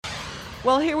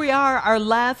Well, here we are, our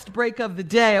last break of the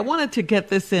day. I wanted to get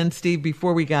this in, Steve,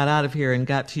 before we got out of here and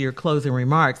got to your closing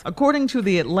remarks. According to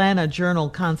the Atlanta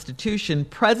Journal-Constitution,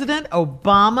 President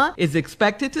Obama is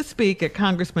expected to speak at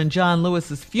Congressman John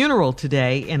Lewis's funeral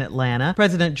today in Atlanta.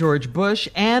 President George Bush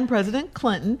and President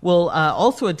Clinton will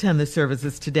also attend the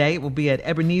services today. It will be at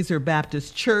Ebenezer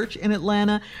Baptist Church in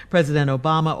Atlanta. President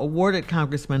Obama awarded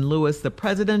Congressman Lewis the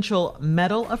Presidential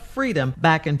Medal of Freedom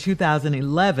back in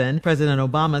 2011. President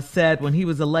Obama said when he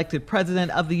was elected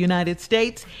president of the United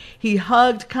States, he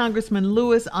hugged Congressman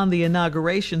Lewis on the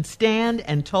inauguration stand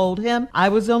and told him, "I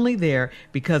was only there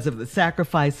because of the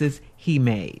sacrifices he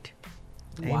made."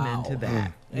 Wow. Amen to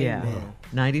that. Yeah. Amen.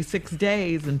 96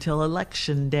 days until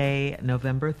Election Day,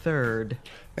 November 3rd.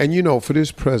 And you know, for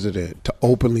this president to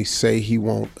openly say he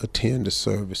won't attend the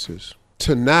services,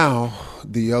 to now,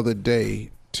 the other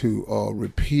day, to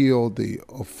repeal the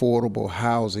Affordable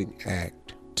Housing Act,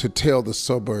 to tell the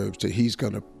suburbs that he's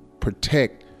going to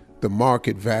protect the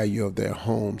market value of their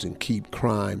homes and keep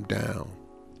crime down.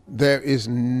 There is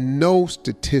no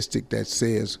statistic that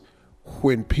says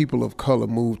when people of color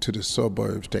move to the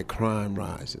suburbs that crime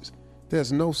rises.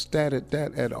 There's no stat at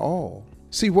that at all.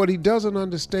 See, what he doesn't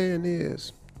understand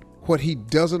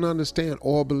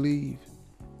or believe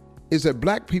is that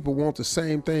black people want the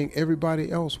same thing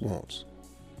everybody else wants.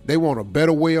 They want a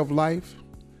better way of life.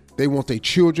 They want their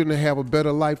children to have a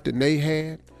better life than they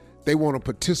had. They want to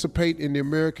participate in the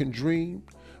American dream.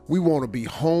 We want to be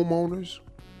homeowners.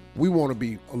 We want to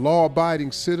be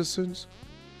law-abiding citizens.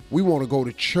 We want to go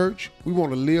to church. We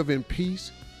want to live in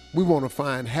peace. We want to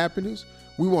find happiness.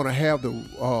 We want to have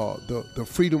the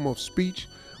freedom of speech.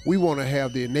 We want to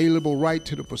have the inalienable right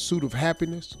to the pursuit of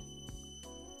happiness.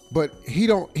 But he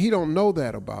don't know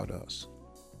that about us,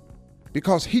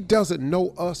 because he doesn't know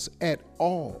us at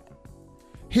all.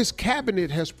 His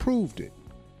cabinet has proved it.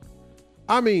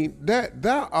 I mean, there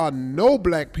are no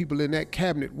black people in that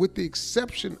cabinet with the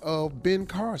exception of Ben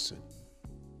Carson.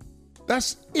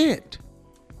 That's it.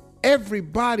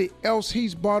 Everybody else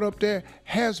he's brought up there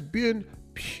has been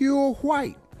pure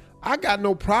white. I got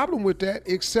no problem with that,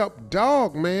 except,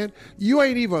 dog, man, you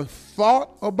ain't even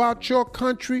thought about your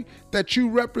country that you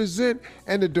represent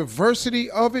and the diversity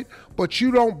of it, but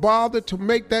you don't bother to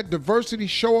make that diversity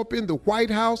show up in the White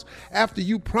House after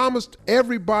you promised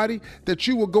everybody that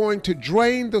you were going to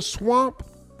drain the swamp.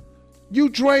 You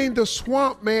drained the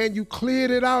swamp, man. You cleared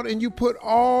it out and you put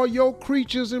all your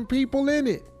creatures and people in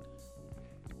it.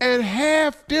 And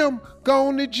half them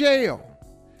gone to jail.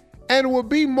 And it would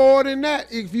be more than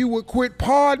that if you would quit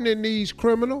pardoning these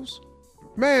criminals.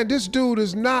 Man, this dude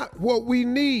is not what we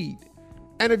need.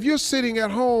 And if you're sitting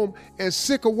at home and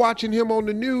sick of watching him on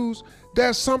the news,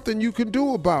 there's something you can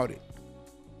do about it.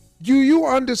 You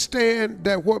understand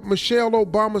that what Michelle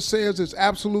Obama says is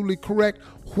absolutely correct?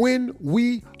 When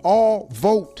we all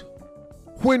vote.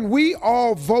 When we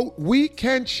all vote, we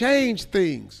can change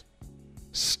things.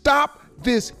 Stop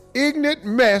this ignorant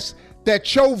mess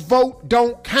that your vote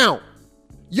don't count.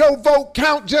 Your vote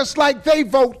count just like they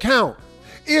vote count.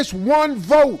 It's one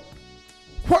vote.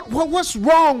 What's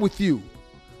wrong with you?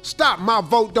 Stop, my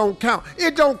vote don't count.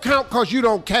 It don't count because you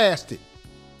don't cast it.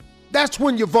 That's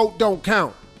when your vote don't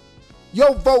count.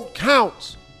 Your vote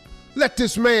counts. Let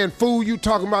this man fool you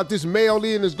talking about this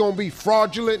mail-in is going to be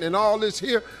fraudulent and all this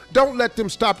here. Don't let them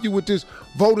stop you with this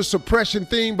voter suppression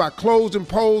thing by closing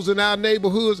polls in our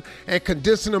neighborhoods and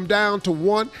condensing them down to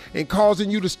one and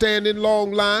causing you to stand in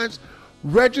long lines.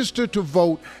 Register to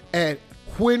vote at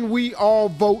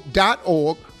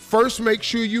whenweallvote.org. First, make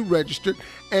sure you registered,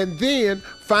 and then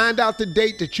find out the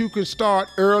date that you can start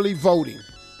early voting.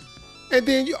 And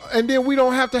then we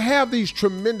don't have to have these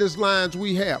tremendous lines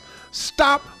we have.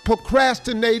 Stop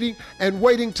procrastinating and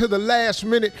waiting to the last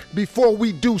minute before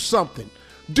we do something.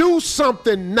 Do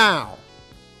something now.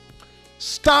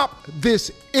 Stop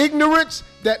this ignorance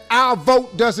that our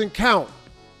vote doesn't count.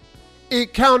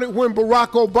 It counted when Barack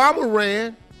Obama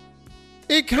ran.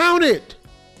 It counted.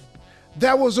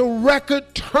 There was a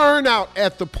record turnout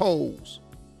at the polls.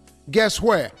 Guess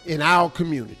where? In our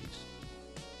communities.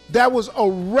 There was a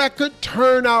record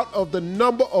turnout of the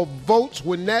number of votes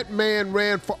when that man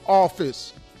ran for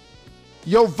office.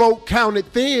 Your vote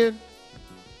counted then.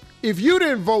 If you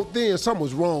didn't vote then, something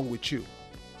was wrong with you.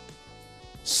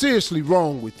 Seriously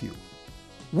wrong with you.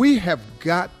 We have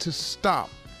got to stop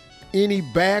any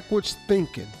backwards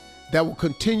thinking that will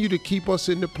continue to keep us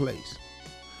in the place.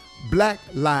 Black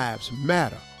lives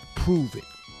matter. Prove it.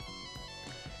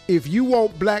 If you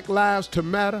want black lives to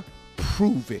matter,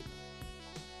 prove it.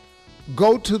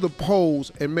 Go to the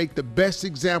polls and make the best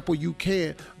example you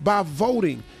can by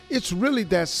voting. It's really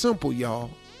that simple,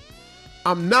 y'all.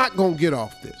 I'm not going to get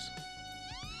off this.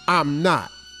 I'm not.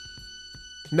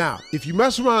 Now, if you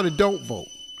mess around and don't vote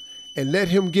and let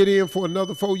him get in for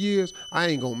another 4 years, I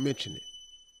ain't going to mention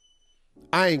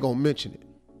it.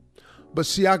 But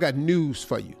see, I got news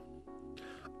for you.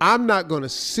 I'm not going to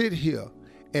sit here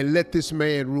and let this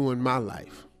man ruin my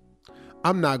life.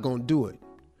 I'm not going to do it.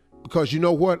 Because you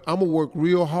know what? I'm going to work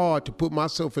real hard to put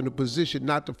myself in a position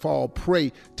not to fall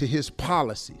prey to his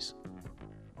policies.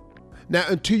 Now,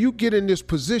 until you get in this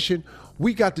position,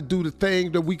 we got to do the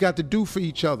thing that we got to do for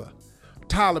each other.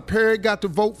 Tyler Perry got to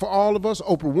vote for all of us.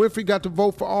 Oprah Winfrey got to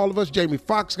vote for all of us. Jamie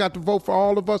Foxx got to vote for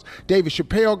all of us. David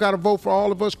Chappelle got to vote for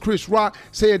all of us. Chris Rock,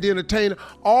 Said the Entertainer.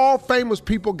 All famous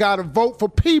people got to vote for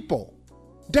people.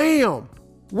 Damn,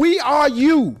 we are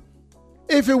you.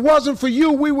 If it wasn't for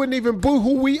you, we wouldn't even be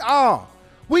who we are.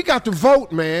 We got to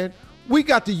vote, man. We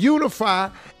got to unify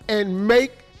and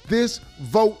make this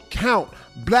vote count.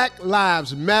 Black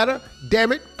Lives Matter.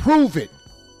 Damn it, prove it.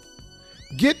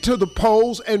 Get to the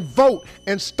polls and vote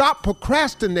and stop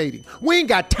procrastinating. We ain't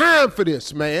got time for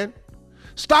this, man.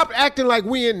 Stop acting like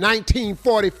we in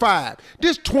 1945.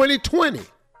 This 2020.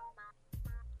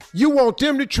 You want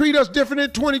them to treat us different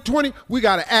in 2020? We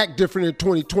got to act different in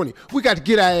 2020. We got to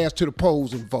get our ass to the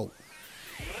polls and vote.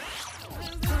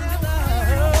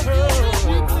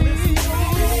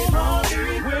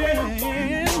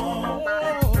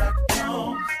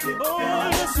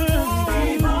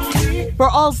 For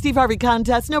all Steve Harvey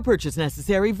contests, no purchase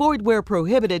necessary, void where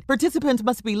prohibited. Participants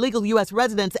must be legal U.S.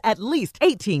 residents at least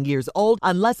 18 years old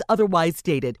unless otherwise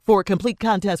stated. For complete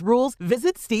contest rules,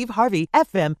 visit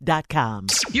SteveHarveyFM.com.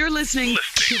 You're listening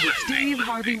to the Steve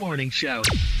Harvey Morning Show.